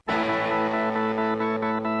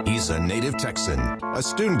He's a native Texan, a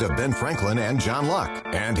student of Ben Franklin and John Locke,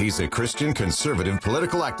 and he's a Christian conservative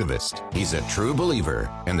political activist. He's a true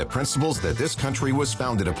believer in the principles that this country was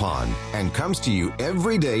founded upon, and comes to you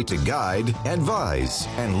every day to guide, advise,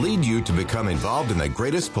 and lead you to become involved in the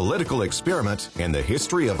greatest political experiment in the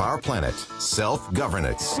history of our planet,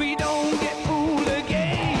 self-governance. We don't get fooled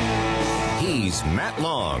again. He's Matt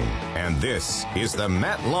Long, and this is The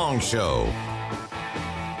Matt Long Show.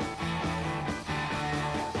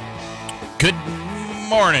 Good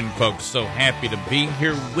morning, folks. So happy to be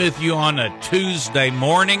here with you on a Tuesday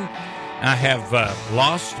morning. I have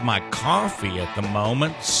lost my coffee at the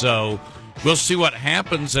moment, so we'll see what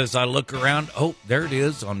happens as I look around. Oh, there it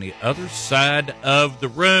is on the other side of the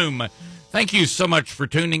room. Thank you so much for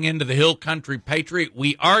tuning into the Hill Country Patriot.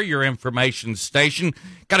 We are your information station.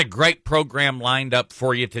 Got a great program lined up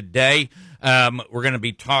for you today. We're going to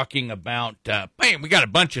be talking about, we got a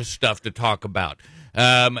bunch of stuff to talk about.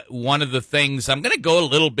 One of the things, I'm going to go a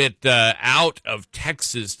little bit out of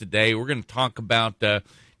Texas today. We're going to talk about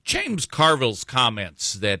James Carville's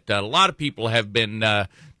comments that a lot of people have been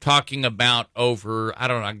talking about over,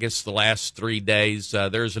 I guess the last 3 days.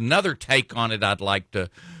 There's another take on it I'd like to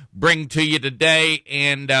bring to you today,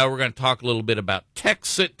 and we're going to talk a little bit about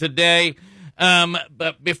Texit today.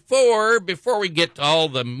 But before we get to all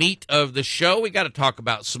the meat of the show, we got to talk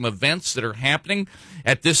about some events that are happening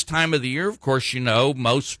at this time of the year. Of course, you know,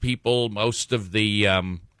 most of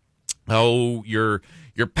the, your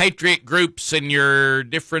patriot groups and your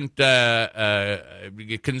different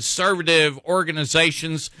conservative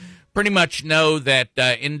organizations pretty much know that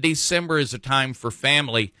in December is a time for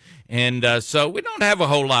family. And so we don't have a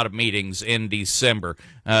whole lot of meetings in December.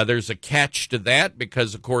 There's a catch to that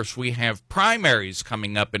because, of course, we have primaries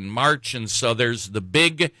coming up in March, and so there's the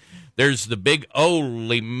big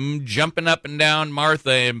jumping up and down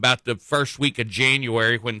Martha in about the first week of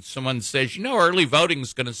January when someone says, you know, early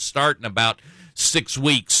voting's going to start in about 6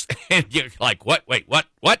 weeks. And you're like, what? Wait, what?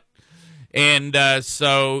 And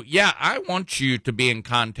so, yeah, I want you to be in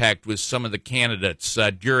contact with some of the candidates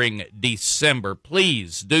during December.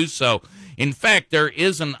 Please do so. In fact, there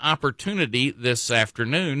is an opportunity this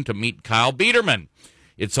afternoon to meet Kyle Biederman.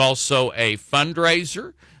 It's also a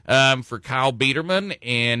fundraiser for Kyle Biederman,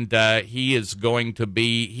 and he is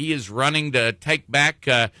running to take back,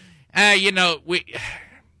 I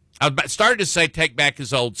started to say take back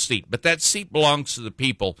his old seat, but that seat belongs to the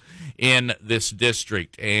people in this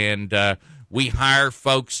district, and we hire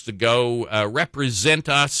folks to go represent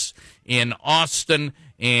us in Austin,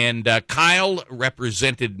 and Kyle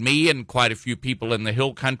represented me and quite a few people in the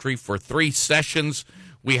Hill Country for 3 sessions.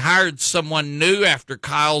 We hired someone new after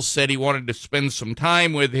Kyle said he wanted to spend some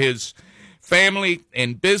time with his family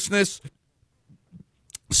and business,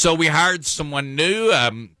 so we hired someone new,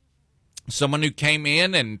 someone who came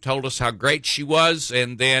in and told us how great she was,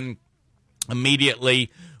 and then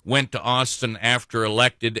immediately went to Austin after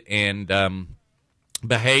elected and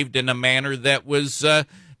behaved in a manner that was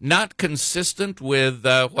not consistent with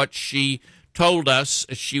what she told us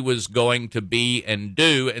she was going to be and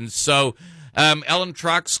do. And so, Ellen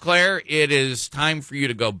Troxclair, it is time for you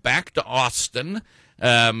to go back to Austin.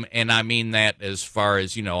 And I mean that as far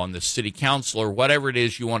as, you know, on the city council or whatever it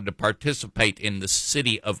is you wanted to participate in the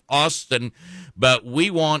city of Austin. But we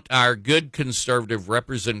want our good conservative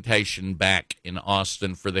representation back in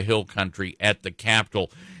Austin for the Hill Country at the Capitol.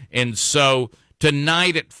 And so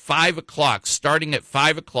tonight at 5 o'clock, starting at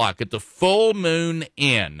 5 o'clock at the Full Moon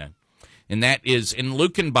Inn, and that is in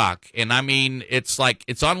Lukenbach. And I mean, it's on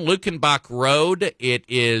Lukenbach Road. It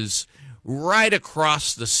is right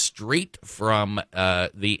across the street from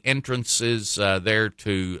the entrances there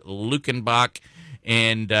to Lukenbach,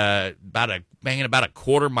 and about a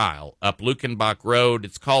quarter mile up Lukenbach Road.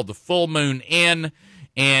 It's called the Full Moon Inn,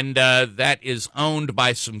 and that is owned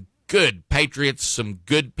by some good patriots, some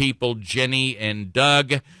good people. Jenny and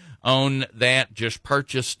Doug own that, just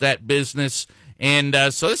purchased that business. And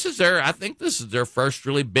so this is their first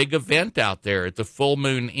really big event out there at the Full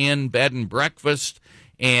Moon Inn Bed and Breakfast.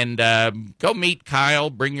 And go meet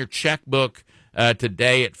Kyle. Bring your checkbook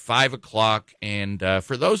today at 5 o'clock. And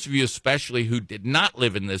for those of you especially who did not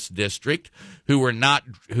live in this district, who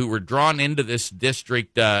were drawn into this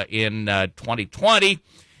district in 2020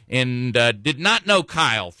 and did not know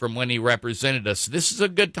Kyle from when he represented us, this is a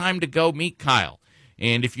good time to go meet Kyle.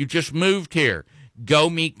 And if you just moved here,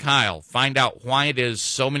 go meet Kyle. Find out why it is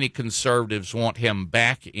so many conservatives want him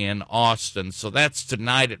back in Austin. So that's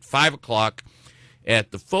tonight at 5 o'clock.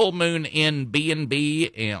 At the Full Moon Inn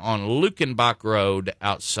B&B on Lukenbach Road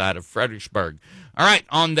outside of Fredericksburg. All right,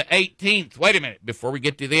 on the 18th, wait a minute, before we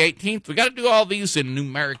get to the 18th, we got to do all these in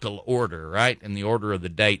numerical order, right, in the order of the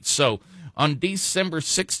date. So on December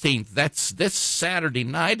 16th, that's this Saturday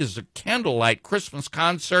night, is a candlelight Christmas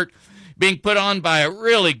concert being put on by a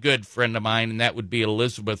really good friend of mine, and that would be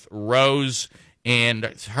Elizabeth Rose. And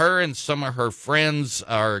her and some of her friends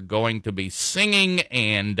are going to be singing,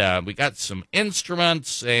 and we got some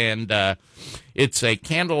instruments, and it's a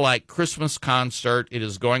candlelight Christmas concert. It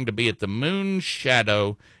is going to be at the Moon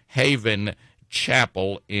Shadow Haven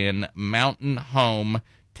Chapel in Mountain Home,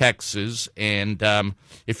 Texas. And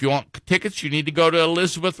if you want tickets, you need to go to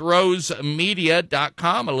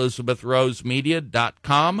ElizabethRoseMedia.com,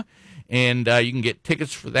 ElizabethRoseMedia.com, and you can get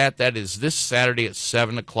tickets for that. That is this Saturday at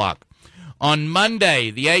 7 o'clock. On Monday,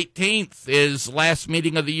 the 18th, is last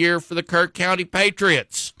meeting of the year for the Kirk County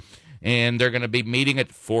Patriots. And they're going to be meeting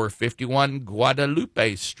at 451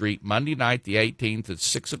 Guadalupe Street, Monday night, the 18th, at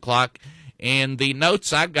 6 o'clock. And the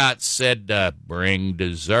notes I got said, bring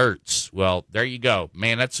desserts. Well, there you go.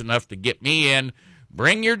 Man, that's enough to get me in.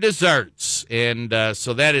 Bring your desserts. And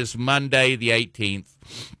so that is Monday, the 18th.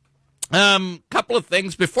 Couple of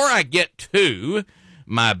things before I get to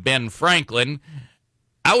my Ben Franklin.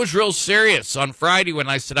 I was real serious on Friday when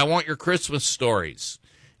I said, I want your Christmas stories.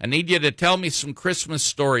 I need you to tell me some Christmas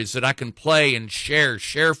stories that I can play and share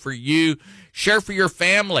for you, share for your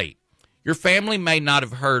family. Your family may not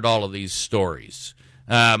have heard all of these stories.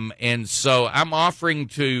 And so I'm offering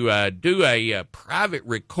to do a private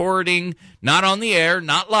recording, not on the air,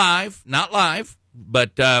 not live,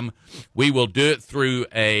 but we will do it through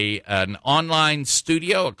an online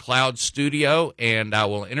studio, a cloud studio, and I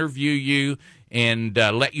will interview you and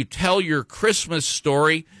let you tell your Christmas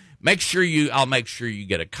story. I'll make sure you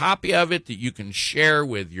get a copy of it that you can share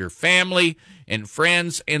with your family and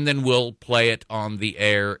friends, and then we'll play it on the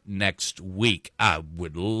air next week. I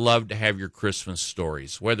would love to have your Christmas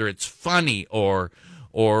stories, whether it's funny or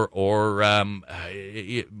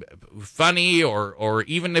funny or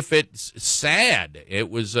even if it's sad. It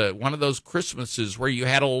was one of those Christmases where you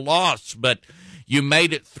had a loss, but you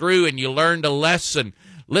made it through and you learned a lesson.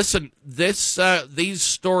 Listen, these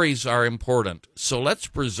stories are important, so let's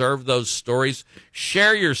preserve those stories.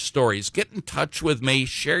 Share your stories. Get in touch with me.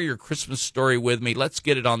 Share your Christmas story with me. Let's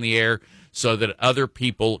get it on the air so that other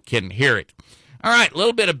people can hear it. All right, a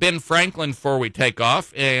little bit of Ben Franklin before we take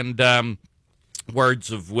off, and words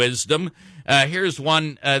of wisdom. Here's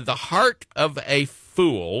one. The heart of a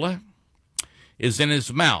fool is in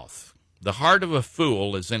his mouth. The heart of a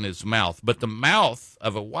fool is in his mouth, but the mouth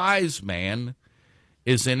of a wise man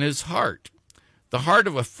is in his heart. The heart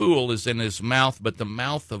of a fool is in his mouth, but the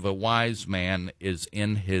mouth of a wise man is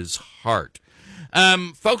in his heart.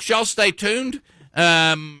 Folks, y'all stay tuned,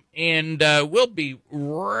 and we'll be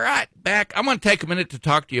right back. I'm going to take a minute to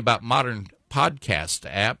talk to you about modern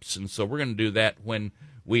podcast apps, and so we're going to do that when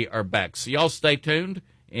we are back. So y'all stay tuned,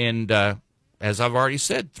 and as I've already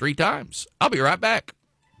said 3 times, I'll be right back.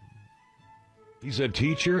 He's a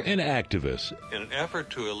teacher and activist. In an effort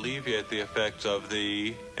to alleviate the effects of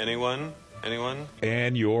the... Anyone?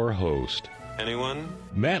 And your host. Anyone?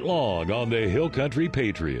 Matt Long on the Hill Country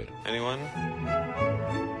Patriot. Anyone?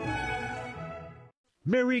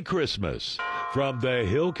 Merry Christmas from the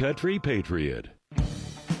Hill Country Patriot.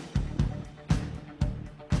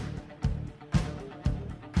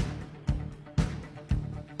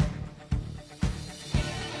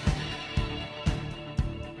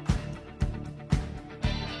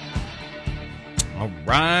 All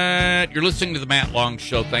right, you're listening to the Matt Long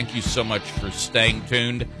Show. Thank you so much for staying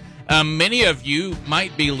tuned. Many of you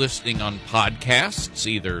might be listening on podcasts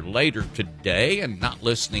either later today and not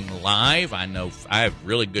listening live. I know I have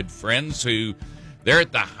really good friends who they're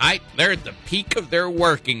at the peak of their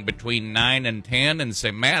working between 9 and 10 and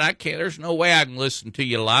say, Matt, I can't, there's no way I can listen to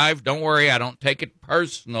you live. Don't worry, I don't take it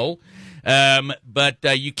personal. But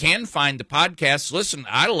you can find the podcasts. Listen,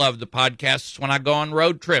 I love the podcasts when I go on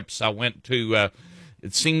road trips. I went to,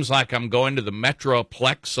 it seems like I'm going to the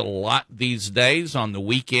Metroplex a lot these days on the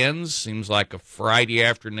weekends. Seems like a Friday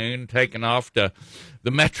afternoon taking off to the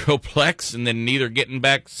Metroplex and then either getting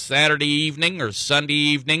back Saturday evening or Sunday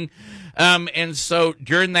evening. And so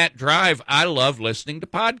during that drive, I love listening to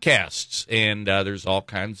podcasts. And there's all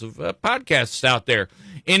kinds of podcasts out there,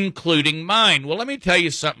 including mine. Well, let me tell you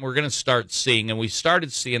something we're going to start seeing, and we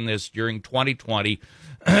started seeing this during 2020,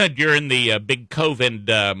 during the big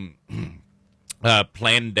COVID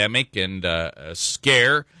pandemic and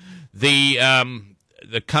scare.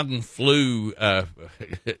 The Kung Flu,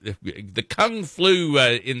 the Kung Flu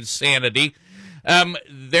insanity.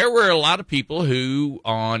 There were a lot of people who,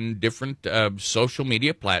 on different social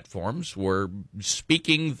media platforms, were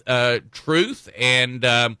speaking truth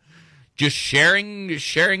and just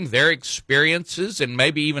sharing their experiences, and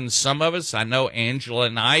maybe even some of us. I know Angela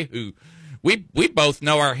and I, who we both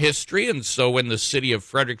know our history, and so when the city of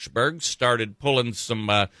Fredericksburg started pulling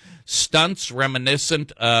some stunts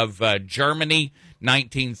reminiscent of Germany,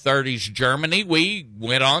 1930s Germany, we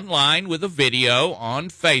went online with a video on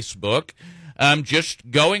Facebook,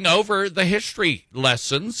 just going over the history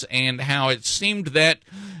lessons and how it seemed that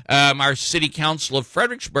our city council of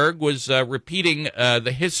Fredericksburg was repeating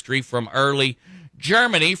the history from early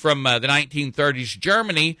Germany, from the 1930s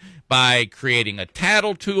Germany, by creating a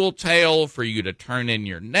tattletale tale for you to turn in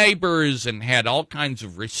your neighbors, and had all kinds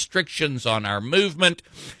of restrictions on our movement.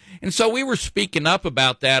 And so we were speaking up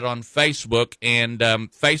about that on Facebook, and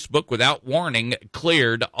Facebook, without warning,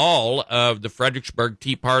 cleared all of the Fredericksburg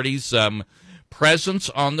Tea Party's presence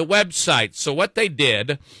on the website. So what they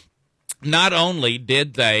did, not only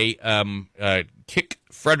did they kick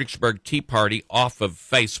Fredericksburg Tea Party off of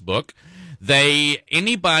Facebook,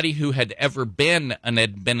 anybody who had ever been an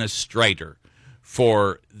administrator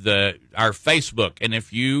for our Facebook, and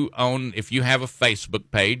if you have a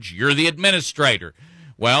Facebook page, you're the administrator.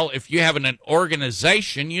 Well, if you have an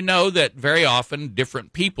organization, you know that very often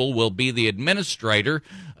different people will be the administrator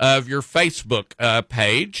of your Facebook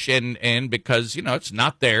page, and because, it's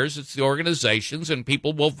not theirs, it's the organization's, and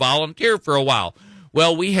people will volunteer for a while.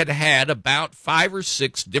 Well, we had about 5 or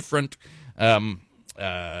 6 different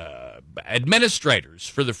administrators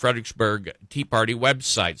for the Fredericksburg Tea Party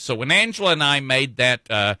website. So when Angela and I made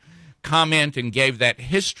that comment and gave that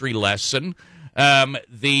history lesson,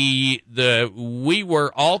 we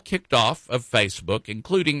were all kicked off of Facebook,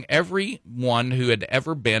 including everyone who had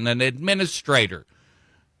ever been an administrator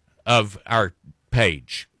of our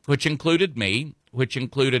page, which included me, which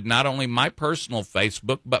included not only my personal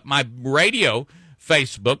Facebook, but my radio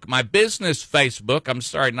Facebook, my business Facebook. I'm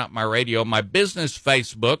sorry, not my radio, my business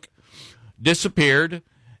Facebook disappeared.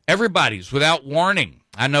 Everybody's without warning.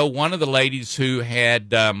 I know one of the ladies who had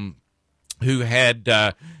been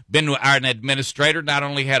an administrator not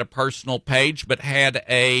only had a personal page, but had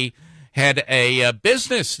a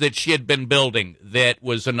business that she had been building that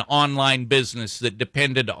was an online business that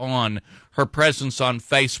depended on her presence on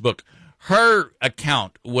Facebook. Her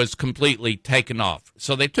account was completely taken off.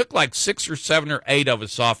 So they took like 6 or 7 or 8 of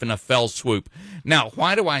us off in a fell swoop. Now,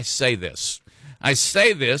 why do I say this? I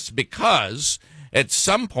say this because at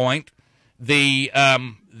some point this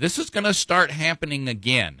is going to start happening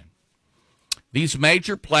again. These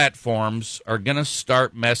major platforms are going to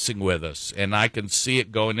start messing with us, and I can see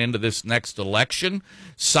it going into this next election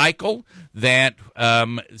cycle, that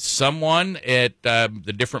someone at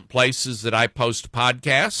the different places that I post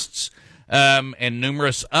podcasts and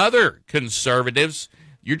numerous other conservatives,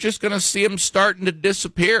 you're just going to see them starting to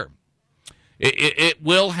disappear. It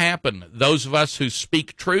will happen. Those of us who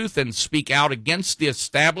speak truth and speak out against the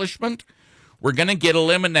establishment, we're going to get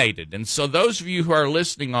eliminated. And so those of you who are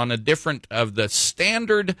listening on a different of the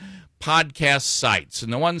standard podcast sites,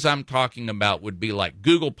 and the ones I'm talking about would be like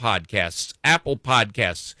Google Podcasts, Apple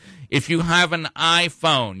Podcasts. If you have an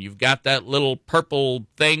iPhone, you've got that little purple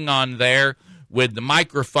thing on there with the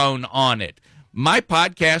microphone on it. My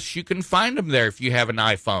podcasts, you can find them there if you have an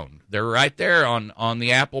iPhone. They're right there on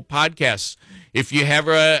the Apple Podcasts. If you have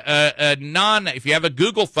if you have a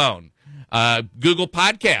Google phone, Google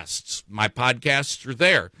Podcasts, my podcasts are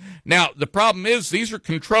there. Now, the problem is these are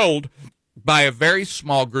controlled by a very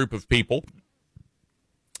small group of people,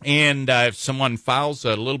 and if someone files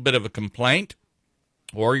a little bit of a complaint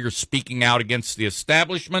or you're speaking out against the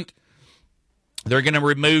establishment, they're going to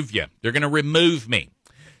remove you. They're going to remove me.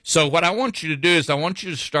 So what I want you to do is I want you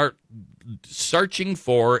to start searching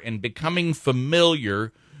for and becoming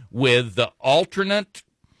familiar with the alternate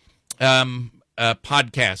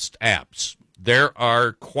podcast apps. There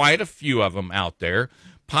are quite a few of them out there.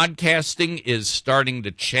 Podcasting is starting to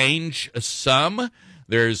change some.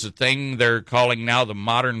 There's a thing they're calling now the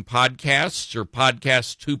modern podcasts, or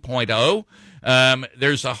podcast 2.0.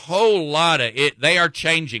 There's a whole lot of it. They are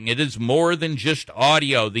changing. It is more than just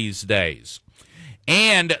audio these days.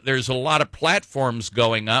 And there's a lot of platforms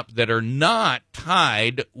going up that are not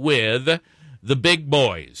tied with the big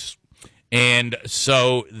boys. And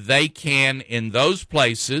so they can, in those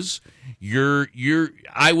places,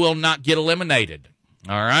 I will not get eliminated.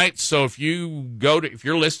 All right. So if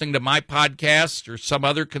you're listening to my podcast or some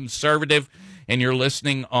other conservative, and you're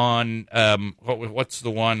listening on what's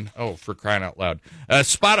the one? Oh, for crying out loud,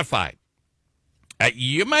 Spotify.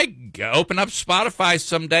 You may open up Spotify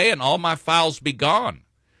someday and all my files be gone.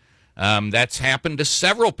 That's happened to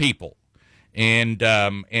several people.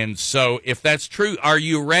 And so if that's true, are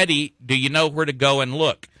you ready? Do you know where to go and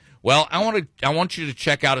look? Well, I want you to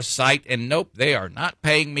check out a site, and nope, they are not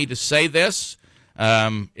paying me to say this.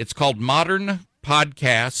 It's called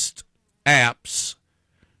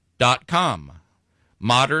modernpodcastapps.com.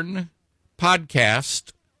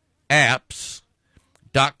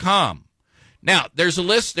 modernpodcastapps.com. Now, there's a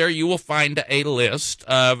list there. You will find a list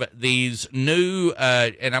of these new,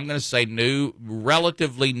 and I'm going to say new,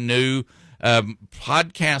 relatively new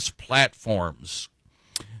podcast platforms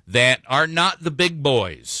that are not the big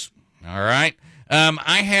boys. All right.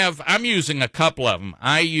 I'm using a couple of them.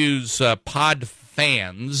 I use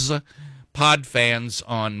Podfans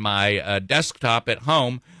on my desktop at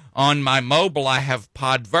home. On my mobile, I have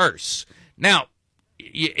Podverse. Now,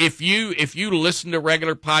 if you listen to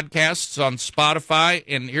regular podcasts on Spotify,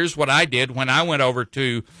 and here's what I did when I went over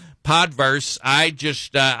to Podverse,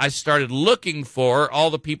 I started looking for all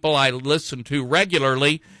the people I listen to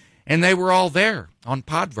regularly, and they were all there on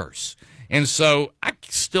Podverse. And so I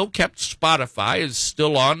still kept Spotify, is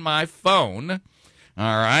still on my phone.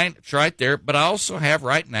 All right, it's right there. But I also have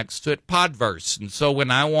right next to it Podverse. And so when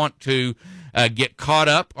I want to get caught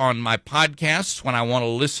up on my podcasts, when I want to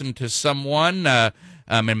listen to someone,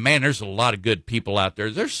 and man, there's a lot of good people out there.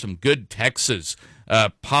 There's some good Texas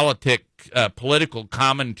political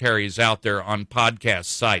commentaries out there on podcast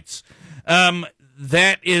sites.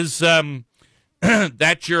 That is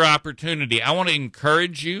that's your opportunity. I want to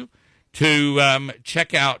encourage you to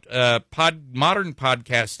check out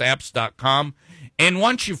modernpodcastapps.com. And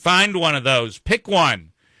once you find one of those, pick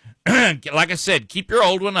one. Like I said, keep your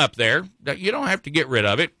old one up there. You don't have to get rid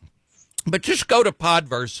of it. But just go to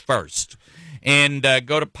Podverse first. And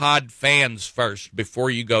go to Podfans first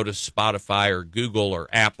before you go to Spotify or Google or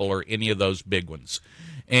Apple or any of those big ones.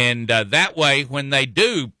 And that way, when they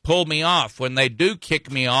do pull me off, when they do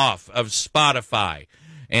kick me off of Spotify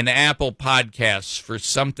and Apple Podcasts for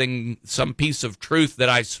some piece of truth that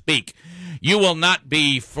I speak, you will not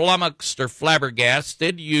be flummoxed or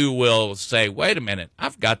flabbergasted. You will say, wait a minute,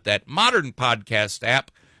 I've got that Modern Podcast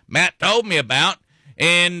app Matt told me about.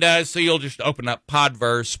 And so you'll just open up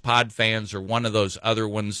Podverse, Podfans, or one of those other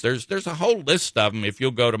ones. There's a whole list of them if you'll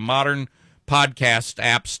go to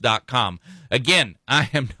modernpodcastapps.com. Again,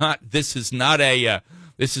 this is not a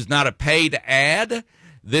paid ad.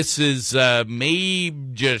 This is me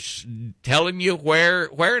just telling you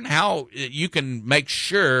where and how you can make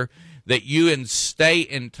sure that you stay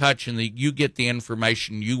in touch and that you get the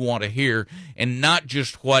information you want to hear, and not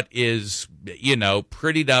just what is,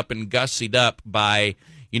 prettied up and gussied up by,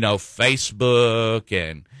 Facebook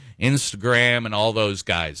and Instagram and all those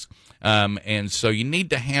guys. And so you need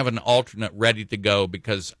to have an alternate ready to go,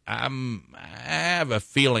 because I have a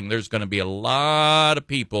feeling there's going to be a lot of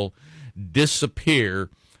people disappear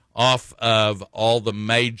off of all the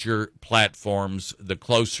major platforms the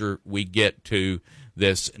closer we get to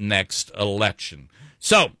this next election.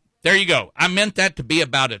 So there you go. I meant that to be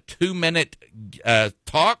about a 2-minute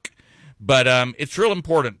talk, but it's real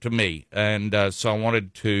important to me. And so I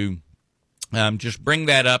wanted to just bring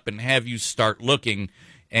that up and have you start looking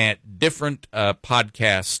at different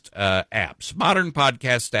podcast apps.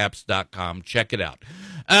 ModernPodcastApps.com. Check it out.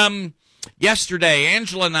 Yesterday,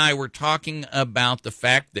 Angela and I were talking about the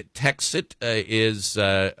fact that Texit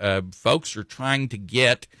folks are trying to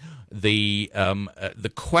get the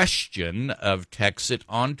question of Texit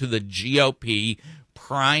onto the GOP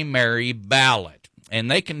primary ballot, and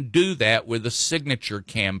they can do that with a signature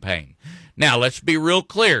campaign. Now, let's be real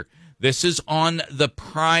clear. This is on the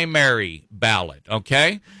primary ballot,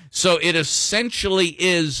 okay? So it essentially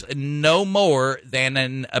is no more than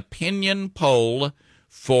an opinion poll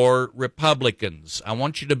for Republicans. I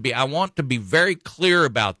want to be very clear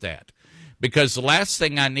about that, because the last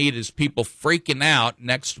thing I need is people freaking out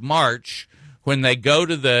next March when they go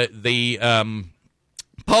to the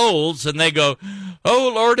polls and they go,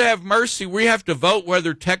 "Oh, Lord have mercy, we have to vote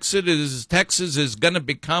whether Texas is going to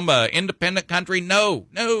become an independent country." No.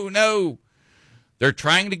 They're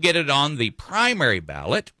trying to get it on the primary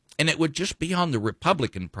ballot, and it would just be on the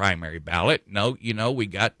Republican primary ballot. No, we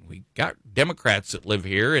got Democrats that live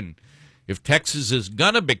here, and if Texas is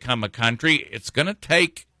going to become a country, it's going to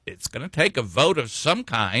take a vote of some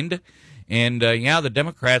kind, and the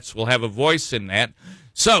Democrats will have a voice in that.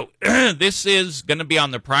 So this is going to be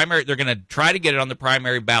on the primary. They're going to try to get it on the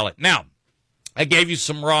primary ballot. Now, I gave you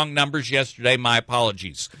some wrong numbers yesterday. My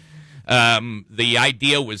apologies. The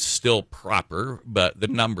idea was still proper, but the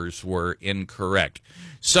numbers were incorrect.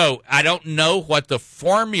 So I don't know what the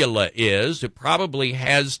formula is. It probably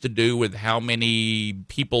has to do with how many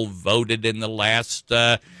people voted in the last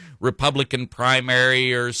Republican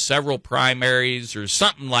primary or several primaries or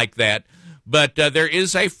something like that. But there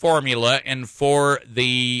is a formula, and for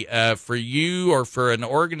you or for an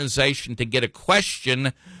organization to get a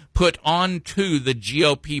question put onto the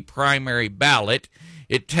GOP primary ballot,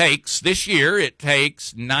 this year it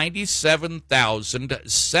takes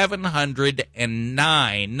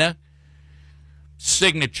 97,709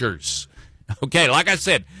 signatures. Okay, like I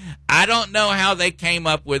said, I don't know how they came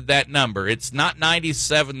up with that number. It's not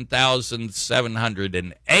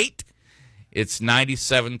 97,708. It's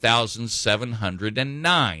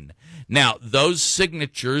 97,709. Now, those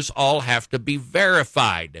signatures all have to be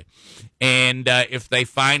verified. And if they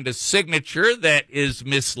find a signature that is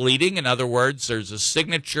misleading, in other words, there's a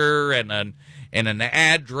signature and an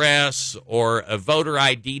address or a voter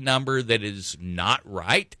ID number that is not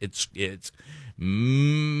right, it's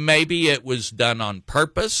maybe it was done on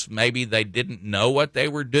purpose. Maybe they didn't know what they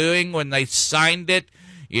were doing when they signed it.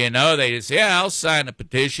 You know, they just, yeah, I'll sign a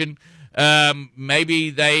petition.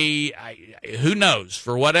 Maybe who knows,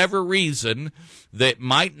 for whatever reason, that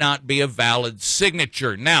might not be a valid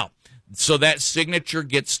signature. Now, so that signature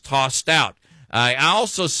gets tossed out. I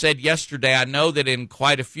also said yesterday, I know that in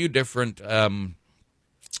quite a few different,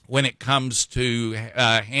 when it comes to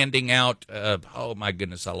handing out, oh my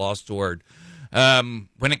goodness, I lost the word.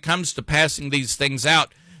 When it comes to passing these things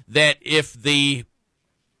out, that if the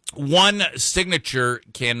one signature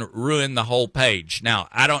can ruin the whole page. Now,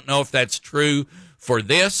 I don't know if that's true for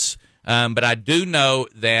this, but I do know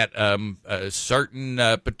that certain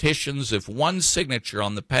petitions, if one signature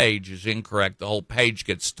on the page is incorrect, the whole page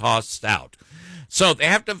gets tossed out. So they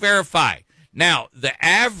have to verify. Now, the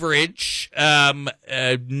average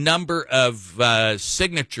number of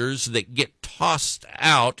signatures that get tossed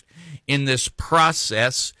out in this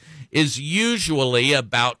process is usually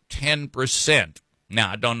about 10%.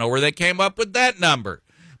 Now, I don't know where they came up with that number,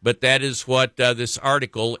 but that is what this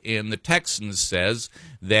article in the Texan says,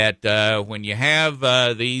 that when you have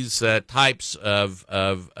these types of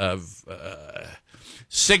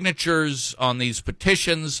signatures on these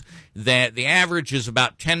petitions, that the average is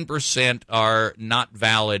about 10% are not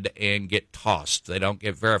valid and get tossed. They don't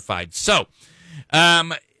get verified. So,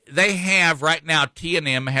 they have right now,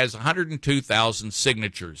 T&M has 102,000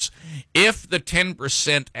 signatures. If the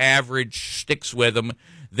 10% average sticks with them,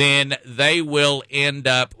 then they will end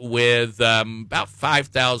up with about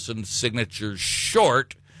 5,000 signatures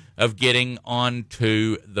short of getting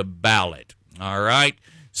onto the ballot. All right,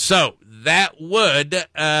 so that would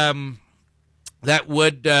not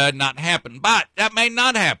happen, but that may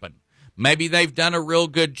not happen. Maybe they've done a real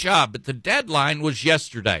good job, but the deadline was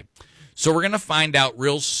yesterday. So we're going to find out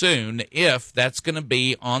real soon if that's going to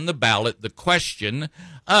be on the ballot, the question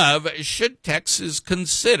of should Texas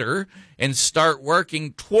consider and start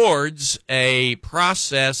working towards a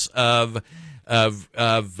process of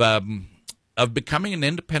becoming an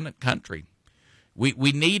independent country.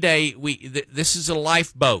 We need this is a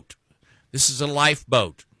lifeboat. This is a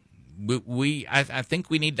lifeboat. I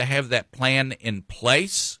think we need to have that plan in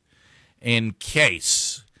place in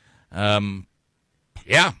case.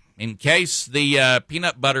 In case the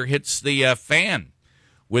peanut butter hits the fan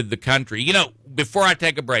with the country. You know, before I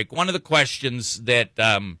take a break, one of the questions that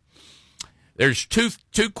there's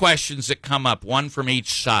two questions that come up, one from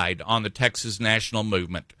each side on the Texas National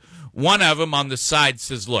Movement. One of them on the side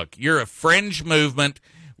says, look, you're a fringe movement.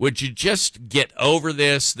 Would you just get over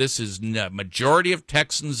this? This is majority of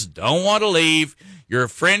Texans don't want to leave. You're a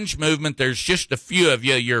fringe movement. There's just a few of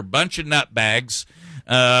you. You're a bunch of nutbags.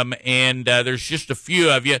 And there's just a few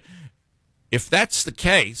of you. If that's the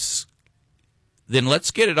case, then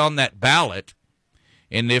let's get it on that ballot.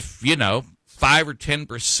 And if, 5 or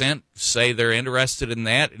 10% say they're interested in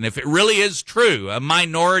that, and if it really is true, a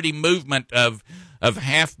minority movement of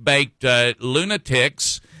half-baked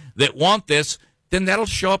lunatics that want this, then that'll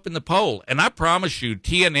show up in the poll. And I promise you,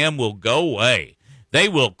 TNM will go away. They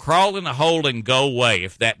will crawl in a hole and go away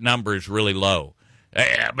if that number is really low.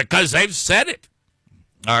 Because they've said it.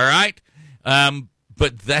 All right?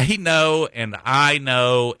 But they know, and I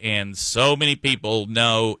know, and so many people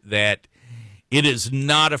know that it is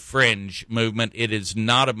not a fringe movement. It is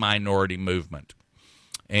not a minority movement.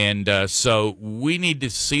 And so we need to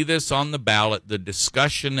see this on the ballot. The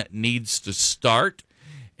discussion needs to start.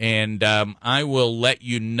 And I will let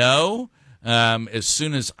you know as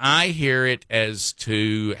soon as I hear it as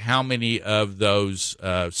to how many of those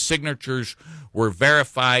signatures were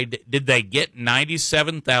verified. Did they get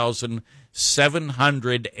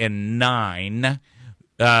 97,709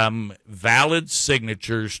 valid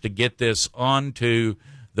signatures to get this onto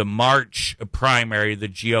the March primary, the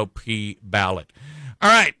GOP ballot? All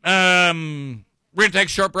right. We're going to take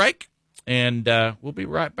a short break, and we'll be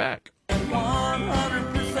right back.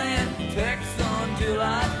 100% Texan till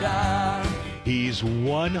I die. He's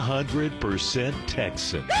 100%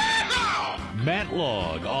 Texan. Matt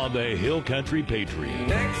Long on the Hill Country Patriot.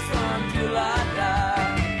 Texan till I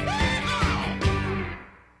die.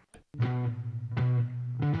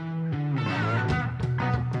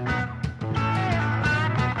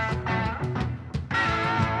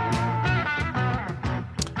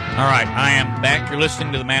 All right, I am back. You're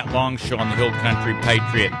listening to the Matt Long Show on the Hill Country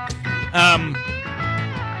Patriot.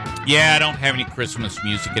 Yeah, I don't have any Christmas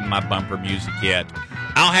music in my bumper music yet.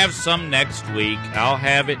 I'll have some next week. I'll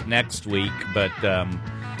have it next week, but I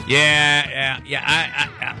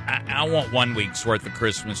want 1 week's worth of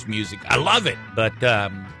Christmas music. I love it, but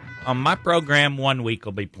on my program, 1 week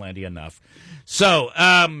will be plenty enough. So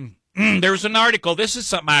there was an article. This is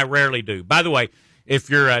something I rarely do. By the way,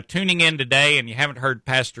 if you're tuning in today and you haven't heard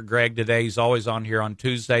Pastor Greg today, he's always on here on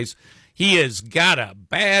Tuesdays. He has got a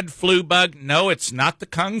bad flu bug. No, it's not the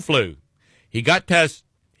Kung flu. He got tested.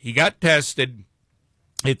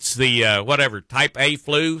 It's the type A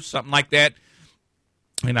flu, something like that.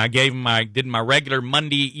 And I did my regular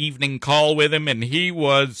Monday evening call with him, and he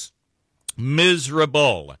was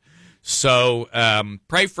miserable. So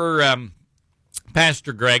pray for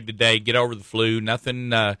Pastor Greg today. Get over the flu.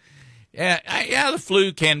 Nothing. The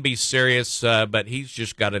flu can be serious, but he's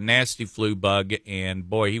just got a nasty flu bug, and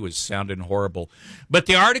boy, he was sounding horrible. But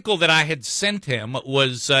the article that I had sent him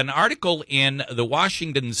was an article in the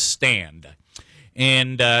Washington Stand,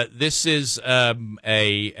 and this is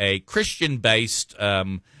a Christian-based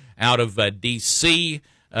out of D.C.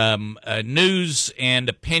 News and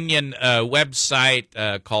opinion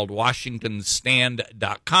website called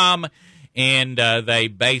WashingtonStand.com. And they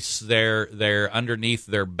base their underneath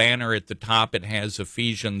their banner at the top, it has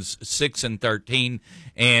Ephesians 6:13,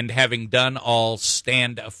 and having done all,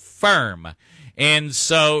 stand firm. And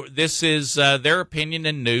so this is their opinion,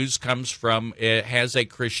 and news comes from, it has a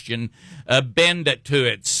Christian bend to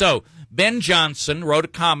it. So Ben Johnson wrote a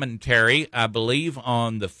commentary, I believe,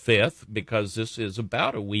 on the 5th, because this is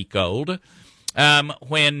about a week old. And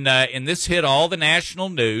this hit all the national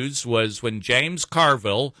news, was when James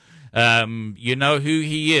Carville, you know who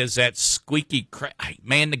he is, that squeaky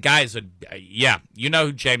man, the guy's you know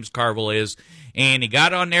who James Carville is, and he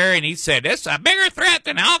got on there and he said, it's a bigger threat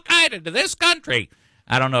than Al-Qaeda to this country.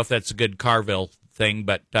 I don't know if that's a good Carville thing,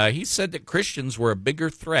 but he said that Christians were a bigger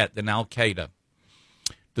threat than Al-Qaeda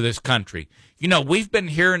to this country. You know, we've been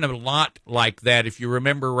hearing a lot like that. If you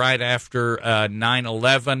remember, right after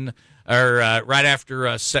 9/11, or right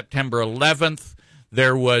after September 11th,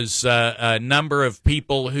 there was a number of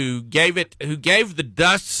people who gave the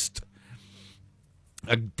dust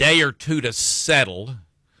a day or two to settle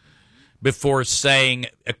before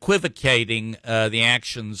equivocating the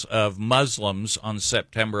actions of Muslims on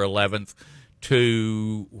September 11th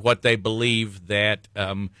to what they believe that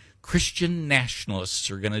Christian nationalists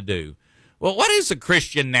are going to do. Well, what is a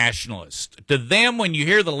Christian nationalist? To them, when you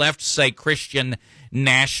hear the left say Christian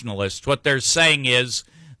nationalist, what they're saying is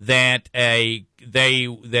that a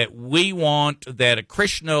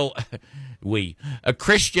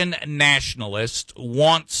Christian nationalist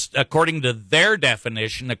wants, according to their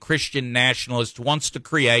definition, a Christian nationalist wants to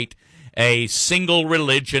create a single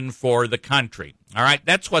religion for the country. All right,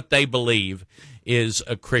 that's what they believe is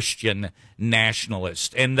a Christian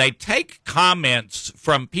nationalist. And they take comments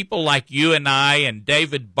from people like you and I and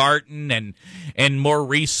David Barton and more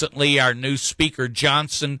recently our new Speaker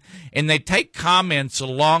Johnson, and they take comments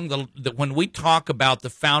along when we talk about the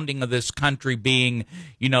founding of this country being,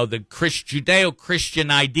 you know, the Judeo-Christian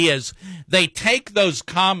ideas, they take those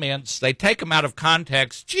comments, they take them out of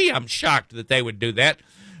context. Gee, I'm shocked that they would do that.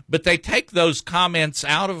 But they take those comments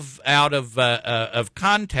out of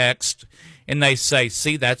context, and they say,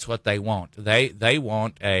 see, that's what they want. They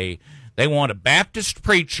want a Baptist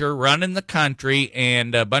preacher running the country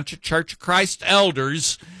and a bunch of Church of Christ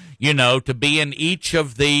elders, you know, to be in each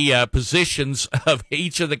of the positions of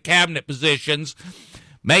each of the cabinet positions.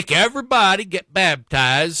 Make everybody get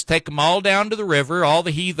baptized, take them all down to the river, all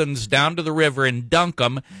the heathens down to the river and dunk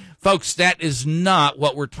them. Folks, that is not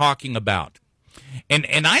what we're talking about.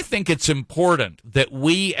 And I think it's important that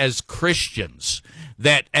we as Christians,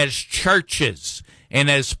 that as churches and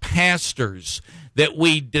as pastors, that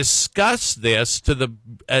we discuss this to the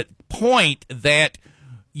point that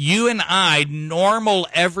you and I, normal,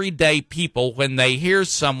 everyday people, when they hear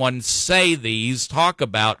someone say talk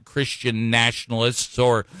about Christian nationalists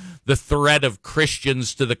or the threat of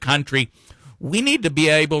Christians to the country, we need to be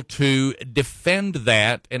able to defend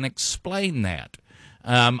that and explain that.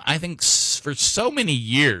 I think for so many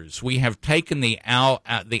years we have taken the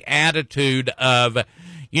attitude of,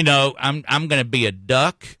 I'm going to be a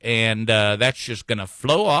duck, and that's just going to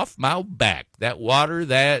flow off my back. That water,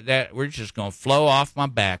 that we're just going to flow off my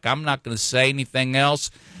back. I'm not going to say anything else.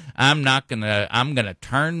 I'm going to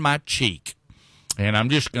turn my cheek, and I'm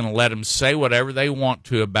just going to let them say whatever they want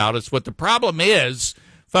to about us. What the problem is,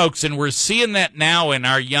 folks, and we're seeing that now in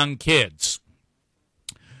our young kids.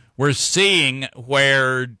 We're seeing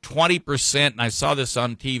where 20%, and I saw this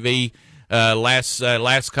on TV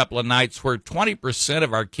last couple of nights, where 20%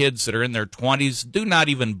 of our kids that are in their 20s do not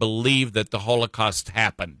even believe that the Holocaust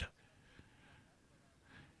happened.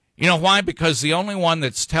 You know why? Because the only one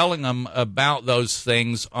that's telling them about those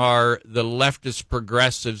things are the leftist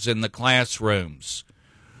progressives in the classrooms.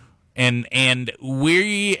 And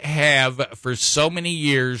we have, for so many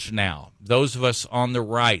years now, those of us on the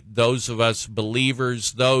right, those of us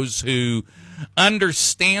believers, those who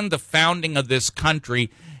understand the founding of this country,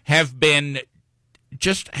 have been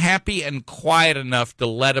just happy and quiet enough to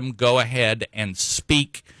let them go ahead and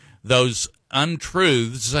speak those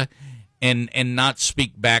untruths and not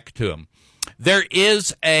speak back to them. There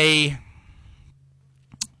is a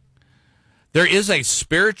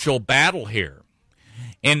spiritual battle here.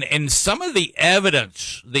 And some of the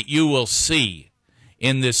evidence that you will see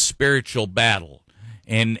in this spiritual battle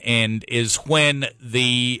and is when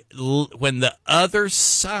the other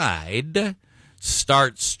side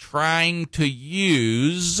starts trying to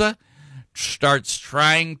use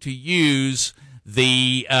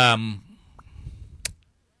the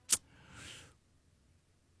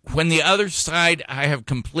when the other side, I have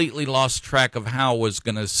completely lost track of how I was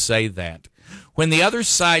going to say that. When the other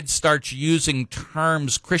side starts using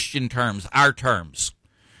terms, Christian terms, our terms,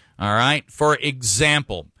 all right? For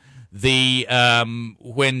example,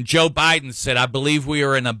 when Joe Biden said, "I believe we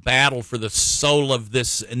are in a battle for the soul of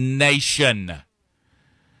this nation,"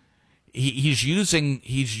 he's using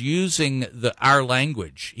our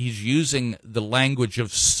language. He's using the language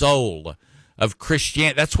of soul, of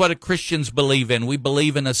Christianity. That's what Christians believe in. We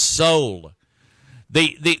believe in a soul.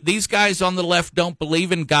 These guys on the left don't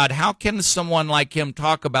believe in God. How can someone like him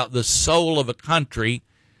talk about the soul of a country,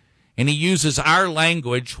 and he uses our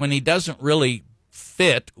language when he doesn't really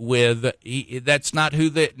fit with? That's not who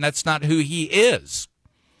he is.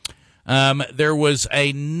 There was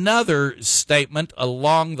another statement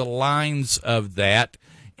along the lines of that,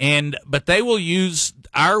 but they will use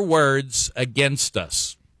our words against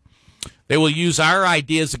us. They will use our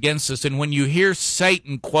ideas against us. And when you hear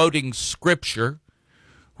Satan quoting Scripture,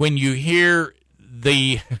 when you hear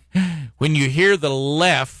the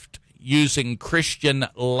left using Christian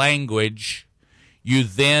language, you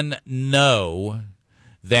then know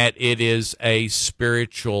that it is a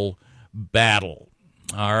spiritual battle.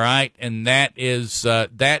 All right, and that is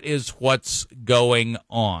what's going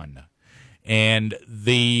on, and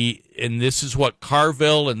this is what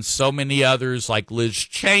Carville and so many others like Liz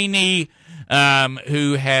Cheney,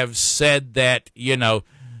 who have said that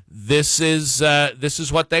this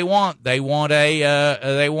is what they want. They want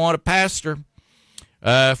a pastor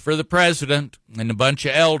for the president and a bunch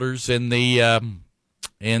of elders in the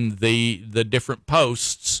different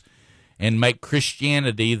posts, and make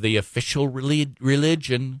Christianity the official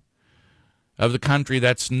religion of the country.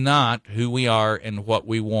 That's not who we are and what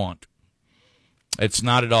we want. It's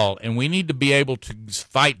not at all. And we need to be able to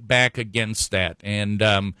fight back against that. And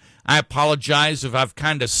I apologize if I've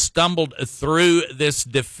kind of stumbled through this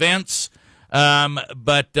defense,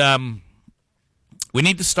 but we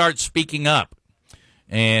need to start speaking up.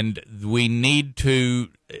 And we need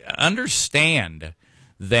to understand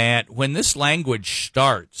that when this language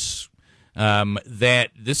starts,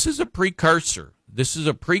 that this is a precursor. This is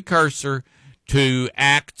a precursor to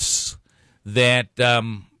acts that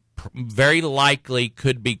very likely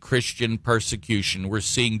could be Christian persecution. We're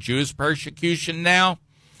seeing Jewish persecution now.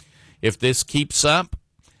 If this keeps up,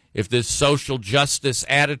 if this social justice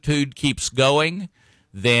attitude keeps going,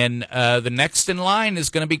 then the next in line is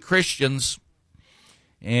going to be Christians.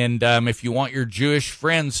 And if you want your Jewish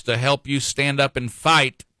friends to help you stand up and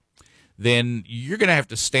fight, then you're going to have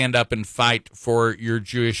to stand up and fight for your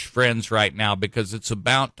Jewish friends right now, because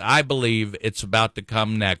I believe it's about to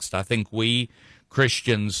come next. I think we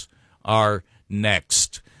Christians are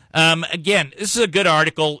next. Again, this is a good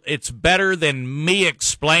article. It's better than me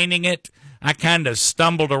explaining it. I kind of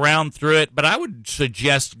stumbled around through it, but I would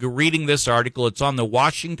suggest reading this article. It's on the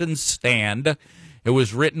Washington Stand. It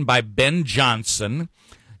was written by Ben Johnson.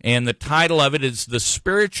 And the title of it is "The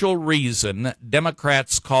Spiritual Reason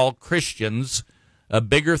Democrats Call Christians a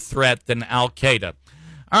Bigger Threat Than Al-Qaeda."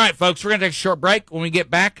 All right, folks, we're going to take a short break. When we get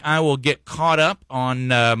back, I will get caught up on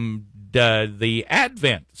the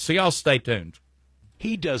Advent. So y'all stay tuned.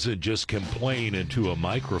 He doesn't just complain into a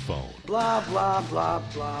microphone. Blah, blah, blah,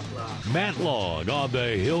 blah, blah. Matt Long on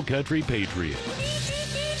the Hill Country Patriot.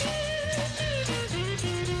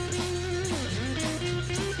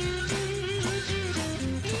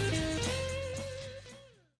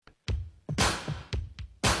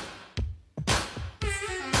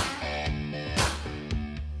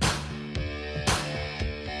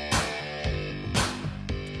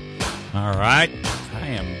 All right, I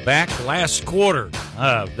am back. Last quarter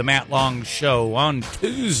of the Matt Long Show on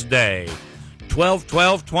Tuesday,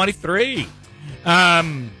 12/12/23.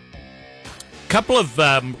 Couple of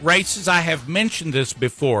races. I have mentioned this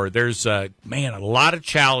before. There's a lot of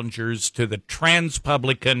challengers to the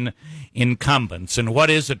Transpublican incumbents. And what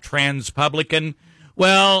is a Transpublican?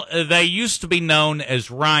 Well, they used to be known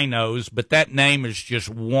as rhinos, but that name is just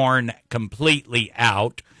worn completely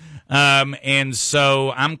out. And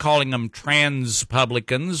so I'm calling them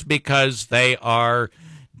Transpublicans because they are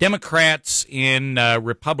Democrats in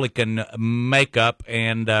Republican makeup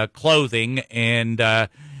and clothing, and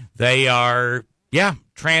they are,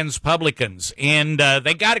 Transpublicans. And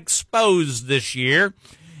they got exposed this year.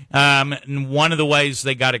 And one of the ways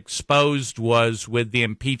they got exposed was with the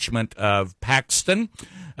impeachment of Paxton.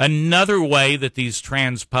 Another way that these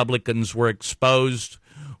Transpublicans were exposed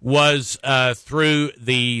was through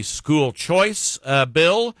the school choice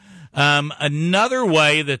bill. Another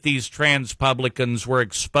way that these Transpublicans were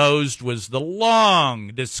exposed was the long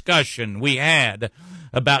discussion we had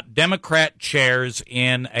about Democrat chairs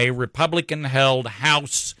in a Republican-held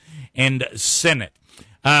House and Senate.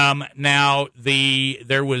 Now,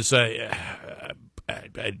 there was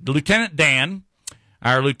Lieutenant Dan,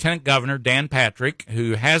 our Lieutenant Governor, Dan Patrick,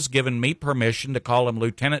 who has given me permission to call him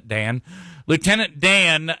Lieutenant Dan. Lieutenant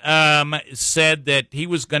Dan said that he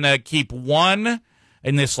was going to keep one,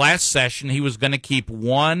 in this last session, he was going to keep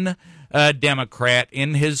one Democrat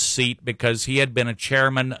in his seat because he had been a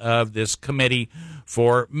chairman of this committee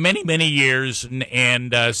for many, many years,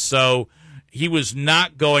 and so he was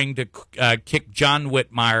not going to kick John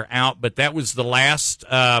Whitmire out, but that was the last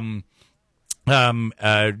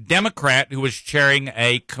Democrat who was chairing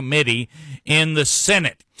a committee in the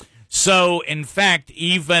Senate. So, in fact,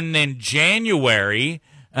 even in January,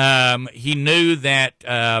 he knew that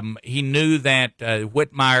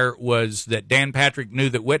Whitmire was, that Dan Patrick knew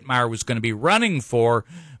that Whitmire was going to be running for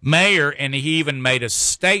mayor, and he even made a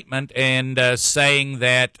statement and saying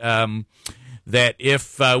that that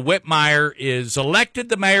if Whitmire is elected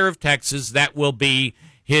the mayor of Texas, that will be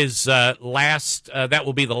his last. That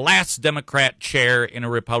will be the last Democrat chair in a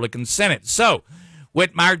Republican Senate. So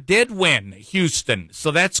Whitmire did win Houston,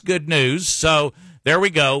 so that's good news. So there we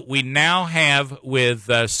go. We now have, with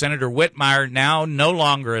Senator Whitmire now no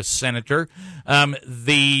longer a senator,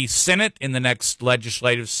 the Senate in the next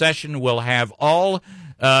legislative session will have all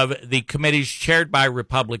of the committees chaired by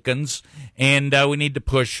Republicans, and we need to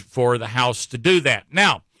push for the House to do that.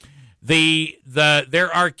 Now,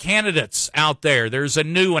 there are candidates out there. There's a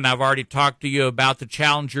new one. I've already talked to you about, the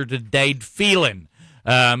challenger to Dade Phelan,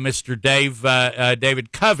 Mr.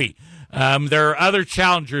 David Covey. There are other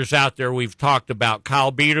challengers out there we've talked about.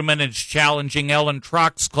 Kyle Biederman is challenging Ellen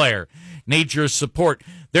Troxclair. Need your support.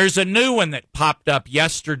 There's a new one that popped up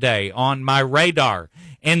yesterday on my radar,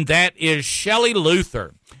 and that is Shelley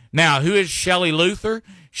Luther. Now, who is Shelley Luther?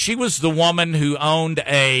 She was the woman who owned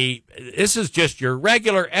this is just your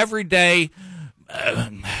regular, everyday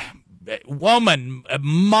woman,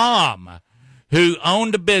 mom, who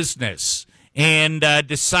owned a business and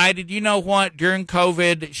decided, you know what, during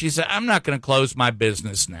COVID, she said, I'm not going to close my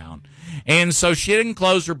business down. And so she didn't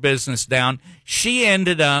close her business down. She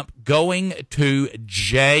ended up going to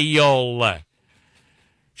jail.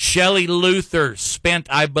 Shelley Luther spent,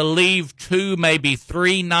 I believe, 2, maybe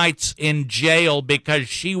 3 nights in jail because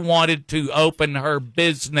she wanted to open her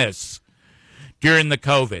business during the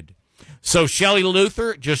COVID. So Shelley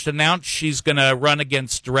Luther just announced she's going to run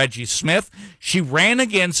against Reggie Smith. She ran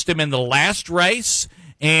against him in the last race,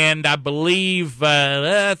 and I believe,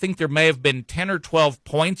 I think there may have been 10 or 12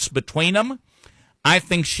 points between them. I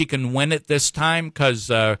think she can win it this time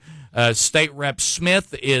because State Rep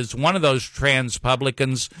Smith is one of those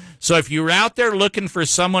Transpublicans. So if you're out there looking for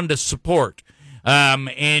someone to support,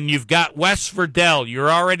 and you've got Wes Verdell,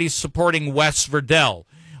 you're already supporting Wes Verdell,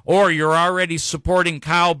 or you're already supporting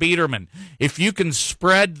Kyle Biederman, if you can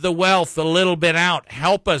spread the wealth a little bit out,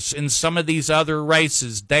 help us in some of these other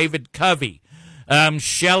races. David Covey,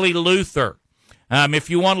 Shelley Luther. If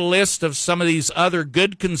you want a list of some of these other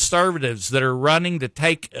good conservatives that are running to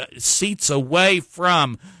take seats away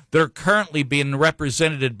from, they're currently being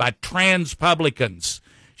represented by Transpublicans,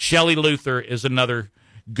 Shelley Luther is another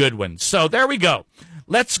good one. So there we go.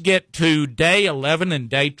 Let's get to day 11 and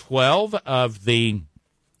day 12 of the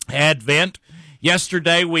Advent.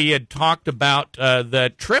 Yesterday we had talked about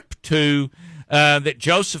the trip to that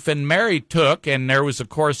Joseph and Mary took, and there was a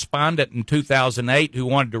correspondent in 2008 who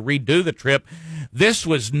wanted to redo the trip. This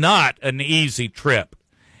was not an easy trip.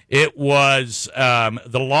 It was,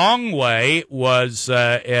 the long way was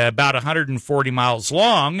about 140 miles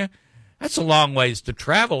long. That's a long ways to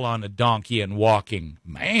travel on a donkey and walking.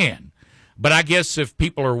 Man. But I guess if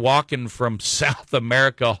people are walking from South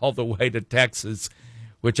America all the way to Texas,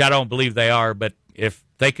 which I don't believe they are, but if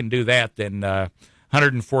they can do that, then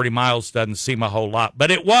 140 miles doesn't seem a whole lot.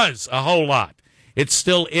 But it was a whole lot. It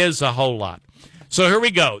still is a whole lot. So here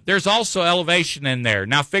we go. There's also elevation in there.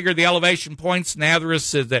 Now figure the elevation points.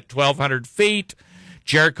 Nazareth is at 1,200 feet.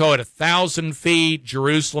 Jericho at 1,000 feet.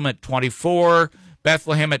 Jerusalem at 24.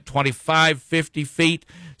 Bethlehem at 2,550 feet.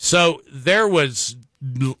 So there was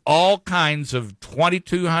all kinds of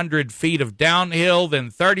 2,200 feet of downhill,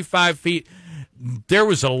 then 35 feet. There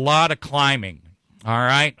was a lot of climbing, all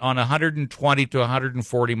right, on a 120 to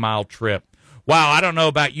 140 mile trip. Wow, I don't know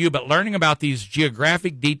about you, but learning about these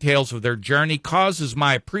geographic details of their journey causes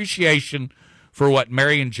my appreciation for what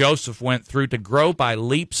Mary and Joseph went through to grow by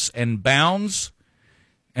leaps and bounds.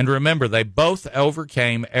 And remember, they both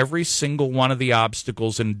overcame every single one of the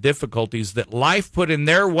obstacles and difficulties that life put in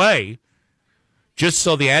their way, just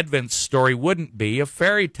so the Advent story wouldn't be a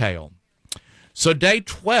fairy tale. So day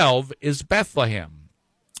 12 is Bethlehem.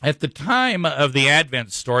 At the time of the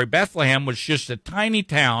Advent story, Bethlehem was just a tiny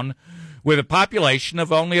town with a population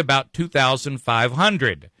of only about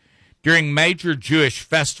 2,500. During major Jewish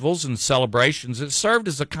festivals and celebrations, it served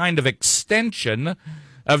as a kind of extension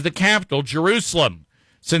of the capital, Jerusalem,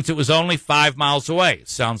 since it was only 5 miles away.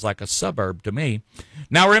 Sounds like a suburb to me.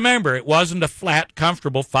 Now remember, it wasn't a flat,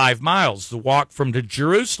 comfortable 5 miles. The walk from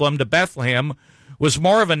Jerusalem to Bethlehem was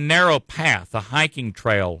more of a narrow path, a hiking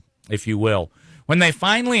trail, if you will. When they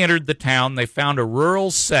finally entered the town, they found a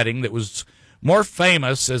rural setting that was more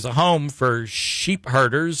famous as a home for sheep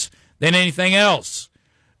herders than anything else.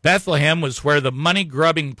 Bethlehem was where the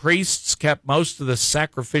money-grubbing priests kept most of the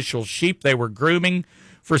sacrificial sheep they were grooming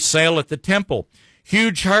for sale at the temple.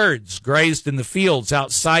 Huge herds grazed in the fields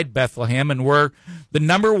outside Bethlehem and were the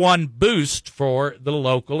number one boost for the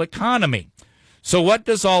local economy. So what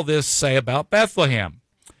does all this say about Bethlehem?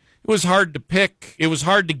 It was hard to pick. It was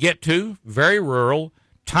hard to get to, very rural,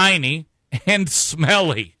 tiny, and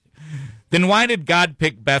smelly. Then why did God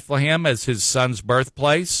pick Bethlehem as his son's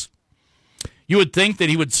birthplace? You would think that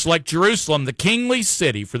he would select Jerusalem, the kingly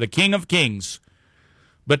city, for the King of Kings.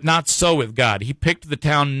 But not so with God. He picked the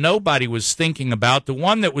town nobody was thinking about, the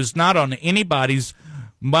one that was not on anybody's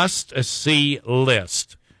must-see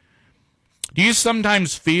list. Do you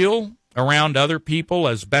sometimes feel around other people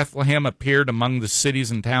as Bethlehem appeared among the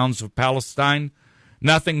cities and towns of Palestine?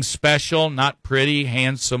 Nothing special, not pretty,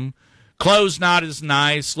 handsome, clothes not as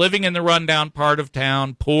nice, living in the rundown part of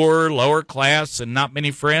town, poor, lower class, and not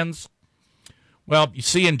many friends? Well, you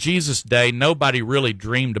see, in Jesus' day, nobody really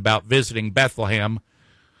dreamed about visiting Bethlehem.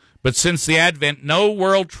 But since the Advent, no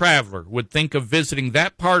world traveler would think of visiting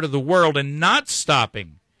that part of the world and not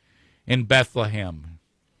stopping in Bethlehem.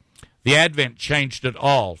 The Advent changed it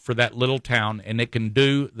all for that little town, and it can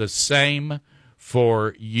do the same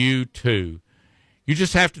for you too. You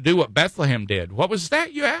just have to do what Bethlehem did. What was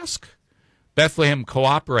that, you ask? Bethlehem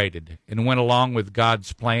cooperated and went along with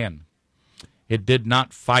God's plan. It did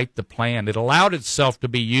not fight the plan. It allowed itself to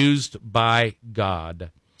be used by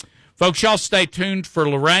God. Folks, y'all stay tuned for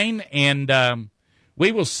Lorraine, and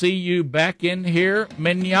we will see you back in here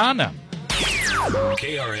mañana.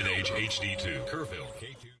 KRNH HD2, Kerrville.